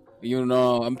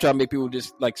 I'm trying to make people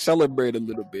just like celebrate a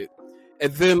little bit.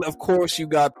 And then, of course, you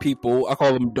got people, I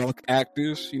call them dark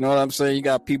actors. You know what I'm saying? You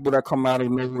got people that come out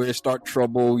of nowhere, start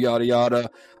trouble, yada,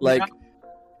 yada. Like,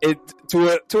 it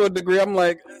to a degree, I'm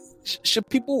like, should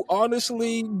people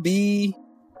honestly be,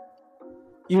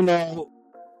 I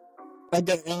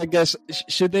guess,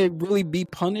 should they really be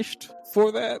punished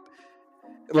for that?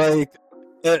 Like,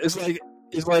 it's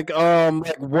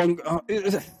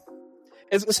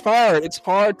hard. It's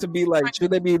hard to be like,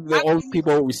 should they be the only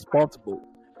people responsible?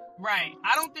 Right.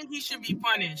 I don't think he should be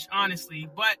punished, honestly.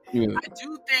 But I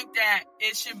do think that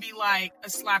it should be like a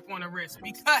slap on the wrist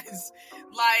because,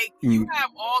 like, you have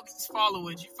all these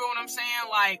followers. You feel what I'm saying?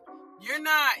 Like, you're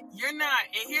not.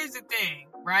 And here's the thing,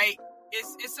 right?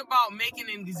 It's about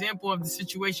making an example of the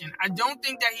situation. I don't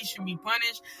think that he should be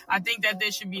punished. I think that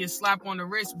there should be a slap on the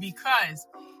wrist because,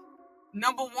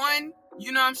 number one,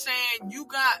 you know what I'm saying? You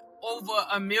got over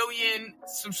 1 million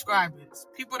subscribers,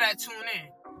 people that tune in.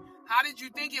 How did you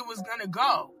think it was gonna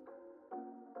go?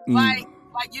 Like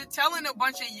you're telling a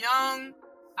bunch of young,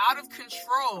 out of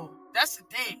control. That's the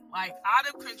thing. Like, out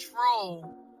of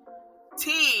control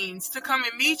teens to come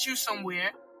and meet you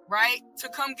somewhere, right? To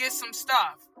come get some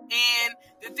stuff. And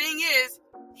the thing is,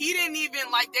 he didn't even,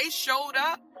 like, they showed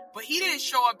up, but he didn't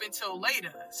show up until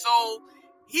later. So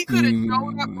he could have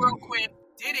showed up real quick,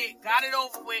 did it, got it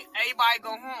over with, everybody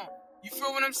go home. You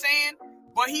feel what I'm saying?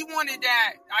 But he wanted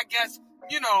that, I guess,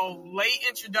 late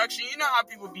introduction. You know how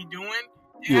people be doing.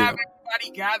 They have everybody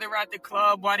gather at the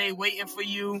club while they waiting for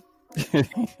you.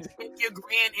 Make your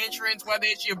grand entrance, whether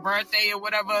it's your birthday or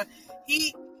whatever.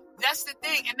 That's the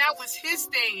thing. And that was his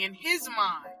thing in his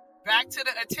mind. Back to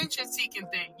the attention-seeking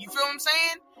thing. You feel what I'm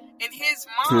saying? In his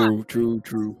mind. True.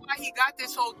 That's why he got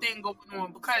this whole thing going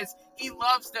on, because he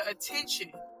loves the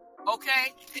attention.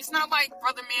 Okay? It's not like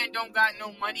Brother Man don't got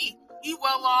no money. He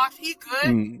well off. He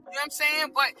good. You know what I'm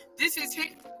saying? But this is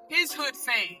his hood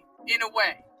fame, in a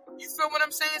way. You feel what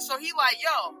I'm saying? So he like,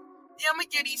 I'm going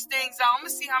to get these things out. I'm going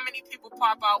to see how many people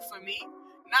pop out for me.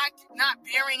 Not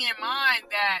bearing in mind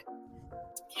that,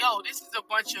 this is a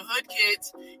bunch of hood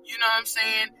kids, you know what I'm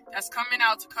saying, that's coming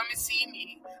out to come and see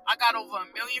me. I got over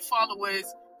 1 million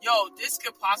followers. This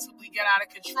could possibly get out of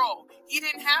control. He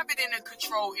didn't have it in a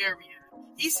control area.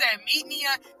 He said, meet me.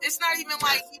 It's not even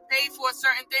like he paid for a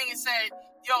certain thing and said,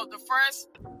 the first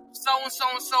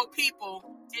so-and-so people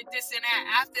did this and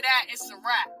that. After that, it's a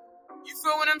wrap. You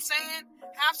feel what I'm saying?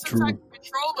 Have some type of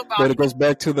control about it. But it goes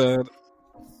back to the...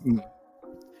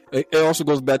 It also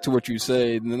goes back to what you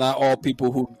said. Not all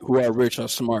people who are rich are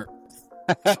smart.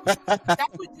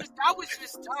 that was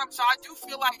just dumb. So I do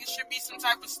feel like it should be some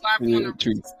type of slap on the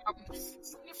wrist.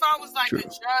 If I was like a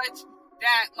judge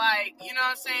that, like, you know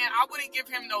what I'm saying, I wouldn't give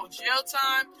him no jail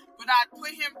time, but I'd put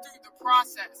him through the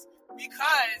process,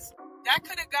 because that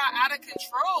could have got out of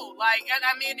control. Like, and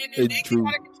I mean, it did get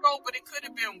out of control, but it could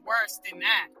have been worse than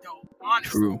that, though.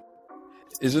 Honestly. True.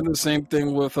 Isn't the same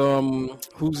thing with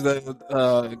who's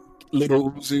that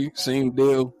Little Uzi? Same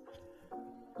deal.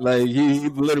 Like, he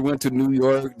literally went to New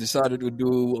York, decided to do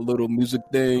a little music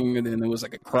thing, and then there was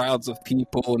like a crowds of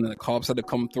people, and then the cops had to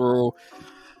come through.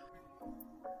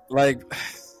 Like,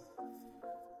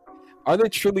 are they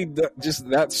truly just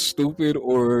that stupid,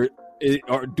 or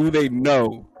do they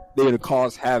know they're going to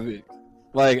cause havoc?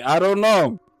 Like, I don't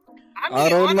know. I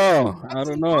don't know. I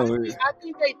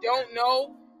think they don't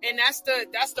know, and that's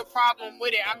the problem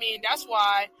with it. I mean, that's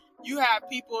why you have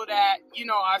people that,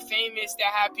 are famous,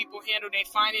 that have people handle their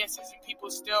finances, and people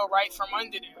still right from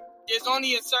under them. There's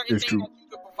only a certain thing that you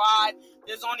can provide.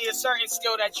 There's only a certain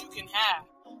skill that you can have.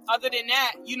 Other than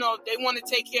that, they want to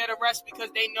take care of the rest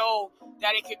because they know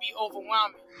that it could be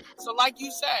overwhelming. So like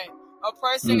you said, a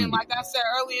person, and like I said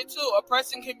earlier too, a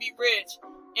person can be rich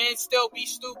and still be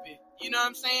stupid. You know what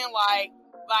I'm saying? Like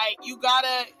you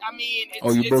gotta, I mean,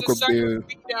 it's a certain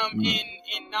freedom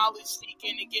in knowledge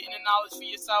seeking and getting the knowledge for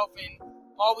yourself and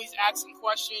always asking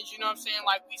questions. You know what I'm saying?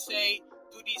 Like we say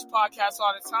through these podcasts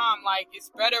all the time, like,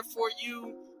 it's better for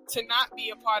you to not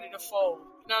be a part of the fold.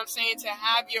 You know what I'm saying? To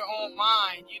have your own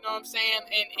mind, you know what I'm saying?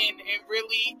 And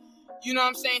really, you know what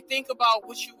I'm saying? Think about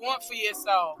what you want for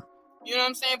yourself. You know what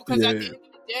I'm saying? Because at the end of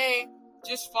the day,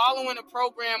 just following a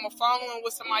program or following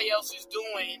what somebody else is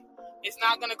doing is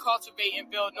not going to cultivate and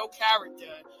build no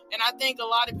character. And I think a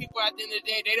lot of people at the end of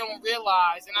the day, they don't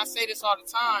realize, and I say this all the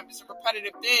time, it's a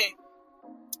repetitive thing.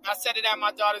 I said it at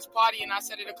my daughter's party, and I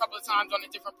said it a couple of times on a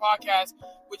different podcast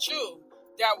with you,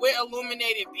 that we're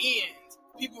illuminated beings.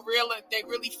 People they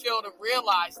really fail to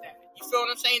realize that. You feel what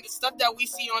I'm saying? The stuff that we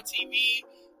see on TV,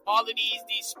 all of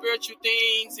these spiritual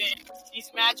things and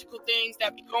these magical things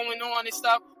that be going on and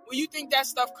stuff. Where you think that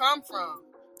stuff come from?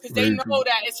 Because they know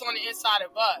that it's on the inside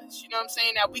of us. You know what I'm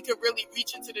saying? That we could really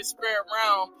reach into the spirit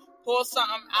realm, pull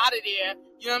something out of there,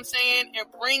 you know what I'm saying, and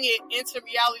bring it into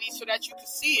reality so that you can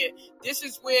see it. This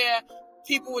is where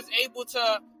people was able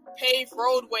to pave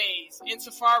roadways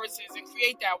into forests and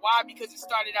create that. Why? Because it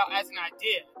started out as an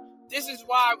idea. This is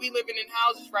why we living in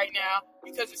houses right now,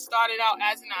 because it started out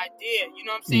as an idea. You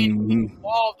know what I'm saying? It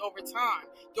evolved over time.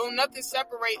 Don't nothing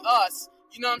separate us,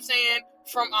 you know what I'm saying,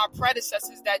 from our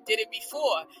predecessors that did it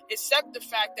before, except the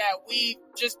fact that we've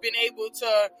just been able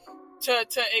to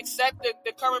accept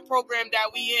the current program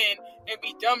that we in and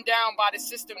be dumbed down by the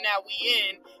system that we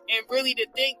in, and really to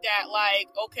think that, like,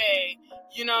 okay,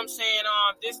 you know what I'm saying,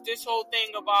 this whole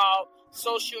thing about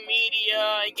social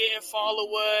media and getting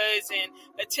followers and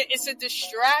it's a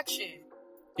distraction.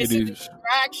 It's a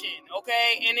distraction,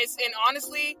 okay? And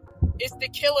honestly, it's the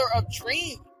killer of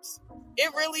dreams.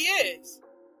 It really is.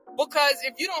 Because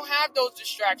if you don't have those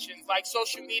distractions like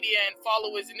social media and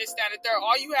followers and this, that, and the third,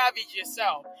 all you have is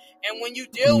yourself. And when you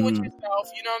deal with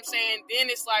yourself, you know what I'm saying, then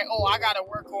it's like, oh, I got to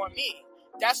work on me.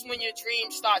 That's when your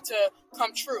dreams start to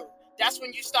come true. That's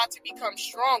when you start to become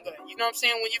stronger. You know what I'm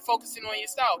saying? When you're focusing on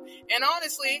yourself. And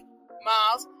honestly,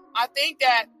 Miles, I think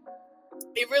that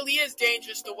it really is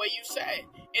dangerous the way you said.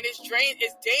 And it's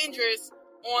dangerous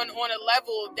on a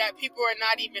level that people are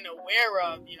not even aware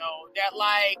of, you know, that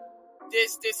like,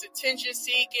 this attention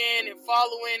seeking and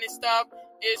following and stuff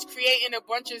is creating a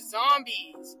bunch of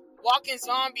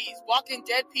walking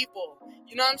dead people.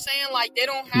 You know what I'm saying? Like, they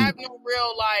don't have no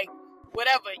real, like,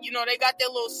 whatever. You know, they got their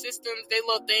little systems, their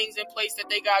little things in place that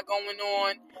they got going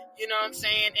on. You know what I'm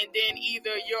saying? And then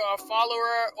either you're a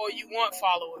follower or you want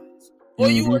followers. Or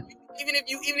even if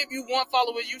you want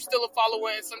followers, you still a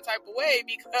follower in some type of way,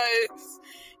 because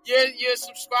you're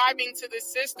subscribing to the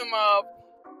system of,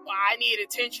 I need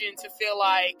attention to feel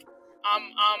like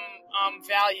I'm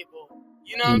valuable.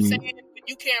 You know what I'm saying? But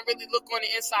you can't really look on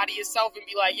the inside of yourself and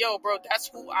be like, yo, bro, that's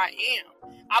who I am.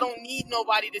 I don't need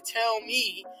nobody to tell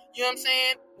me, you know what I'm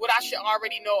saying, what I should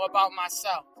already know about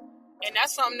myself. And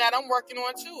that's something that I'm working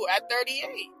on too at 38.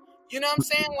 You know what I'm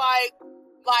saying?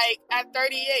 Like at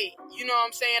 38, you know what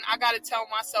I'm saying? I got to tell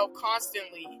myself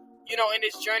constantly, you know, in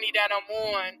this journey that I'm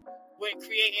on, with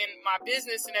creating my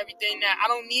business and everything, that I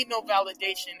don't need no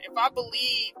validation. If I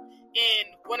believe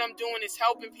in what I'm doing is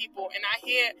helping people, and I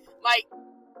hear, like,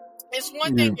 it's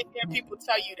one thing to hear people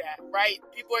tell you that, right?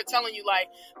 People are telling you, like,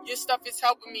 your stuff is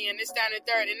helping me and this, that, and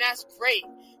the third, and that's great.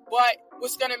 But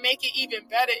what's going to make it even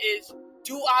better is,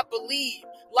 do I believe?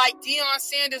 Like Deion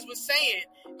Sanders was saying,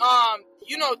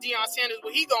 you know Deion Sanders,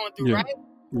 what he going through, right?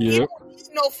 Yeah. He don't need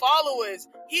no followers.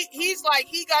 He's like,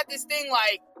 he got this thing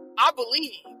like, I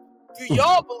believe. Do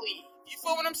y'all believe? You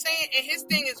feel what I'm saying? And his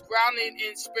thing is grounded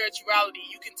in spirituality.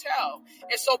 You can tell.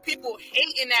 And so people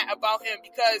hating that about him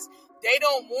because they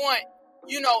don't want,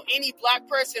 you know, any black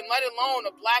person, let alone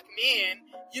a black man,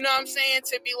 you know what I'm saying,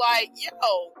 to be like,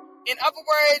 yo, in other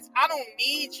words, I don't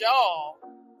need y'all,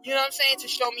 you know what I'm saying, to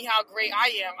show me how great I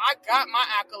am. I got my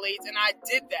accolades and I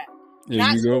did that.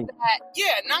 Not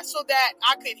so that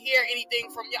I could hear anything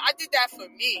from you. I did that for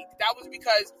me. That was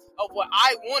because of what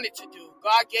I wanted to do.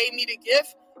 God gave me the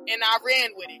gift and I ran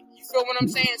with it. You feel what I'm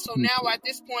saying? So now at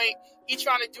this point, he's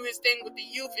trying to do his thing with the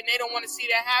youth and they don't want to see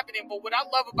that happening. But what I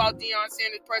love about Deion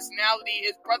Sanders' personality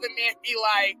is brother man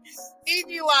he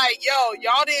be like, yo,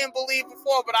 y'all didn't believe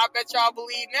before, but I bet y'all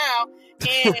believe now.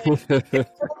 And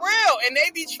for real. And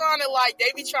they be trying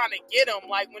to get him.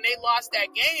 Like when they lost that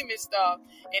game and stuff,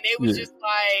 and they was just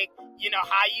like, you know,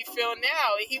 how you feel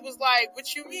now? And he was like,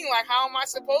 what you mean? Like, how am I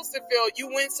supposed to feel?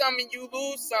 You win some and you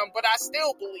lose some, but I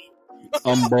still believe.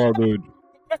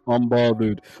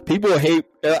 Unbothered. People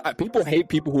hate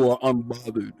people who are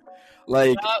unbothered.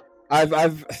 Like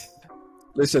I've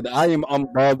listen, I am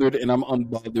unbothered and I'm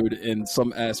unbothered in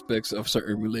some aspects of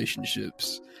certain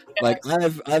relationships. Yes. Like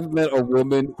I've met a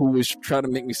woman who was trying to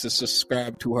make me to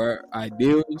subscribe to her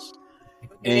ideals,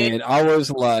 and I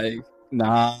was like,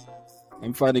 nah,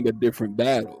 I'm fighting a different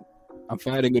battle. I'm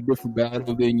fighting a different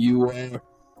battle than you are,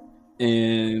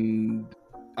 and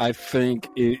I think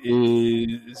it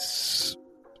is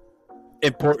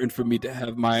important for me to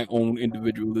have my own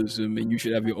individualism, and you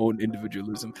should have your own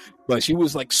individualism. But she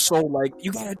was like, so like,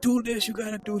 you gotta do this, you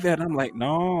gotta do that. I'm like,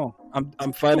 no,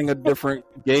 I'm fighting a different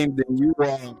game than you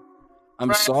are.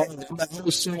 I'm sorry. I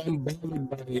was so unbothered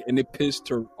by it, and it pissed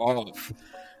her off.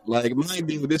 Like,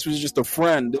 mind you, this was just a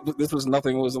friend. This was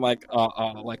nothing. It wasn't like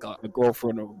a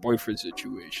girlfriend or a boyfriend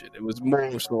situation. It was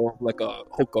more so like a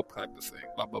hookup type of thing.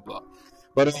 Blah blah blah.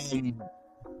 But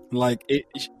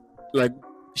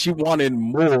she wanted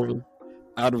more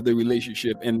out of the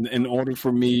relationship, and in order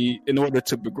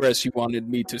to progress, she wanted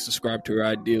me to subscribe to her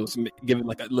ideals, give it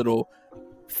like a little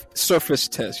surface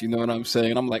test. You know what I'm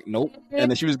saying? I'm like, nope.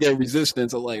 And then she was getting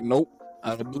resistance. I'm like, nope,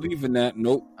 I don't believe in that.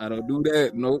 Nope, I don't do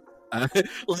that. Nope.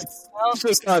 It's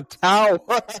just not how.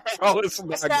 That's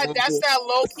that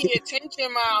low key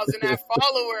attention, Miles, and that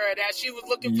follower that she was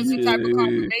looking for some type of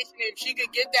confirmation. If she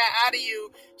could get that out of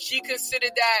you, she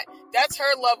considered that's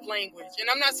her love language. And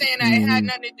I'm not saying that it had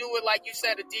nothing to do with, like you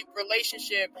said, a deep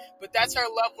relationship, but that's her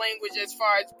love language as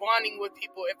far as bonding with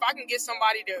people. If I can get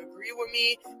somebody to agree with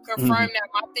me, confirm that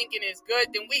my thinking is good,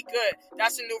 then we good.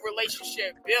 That's a new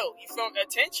relationship built. You feel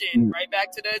attention, right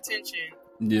back to the attention.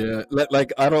 Yeah,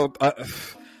 like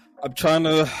I'm trying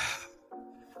to,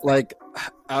 like,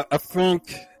 I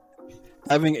think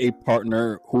having a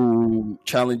partner who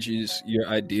challenges your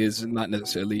ideas is not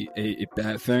necessarily a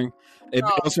bad thing.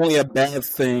 It's only a bad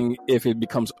thing if it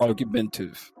becomes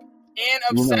argumentative and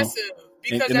obsessive.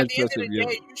 Because at the end of the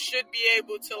day, you should be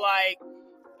able to, like,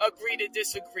 agree to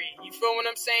disagree. You feel what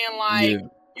I'm saying? Like,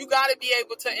 you got to be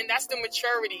able to, and that's the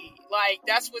maturity. Like,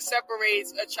 that's what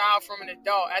separates a child from an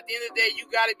adult. At the end of the day, you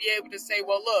got to be able to say,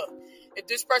 well, look, if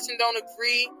this person don't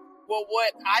agree with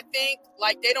what I think,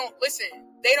 like, they don't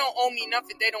owe me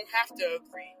nothing. They don't have to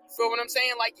agree. You feel what I'm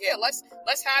saying? Like, yeah, let's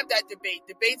have that debate.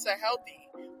 Debates are healthy.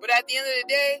 But at the end of the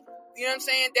day, you know what I'm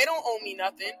saying? They don't owe me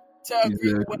nothing to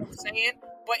agree with what I'm saying.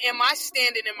 But am I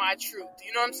standing in my truth?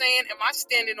 You know what I'm saying? Am I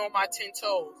standing on my 10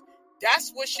 toes?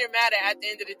 That's what should matter at the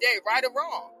end of the day, right or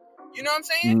wrong. You know what I'm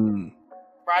saying?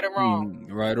 Right or wrong.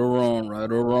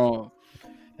 Right or wrong.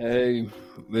 Hey,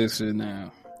 listen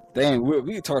now. Dang,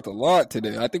 we talked a lot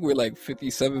today. I think we're like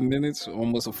 57 minutes,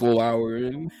 almost a full hour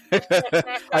in.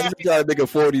 I just got to make it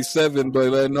 47,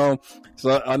 but no.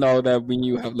 So I know that when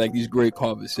you have like these great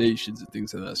conversations and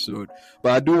things of that sort.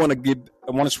 But I do want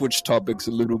to switch topics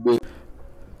a little bit.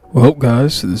 Well,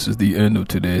 guys, this is the end of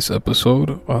today's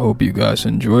episode. I hope you guys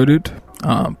enjoyed it.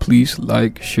 Please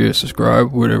like, share,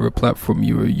 subscribe, whatever platform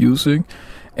you are using.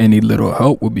 Any little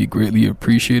help would be greatly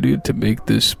appreciated to make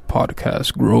this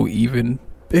podcast grow even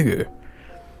bigger.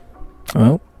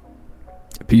 Well,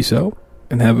 peace out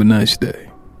and have a nice day.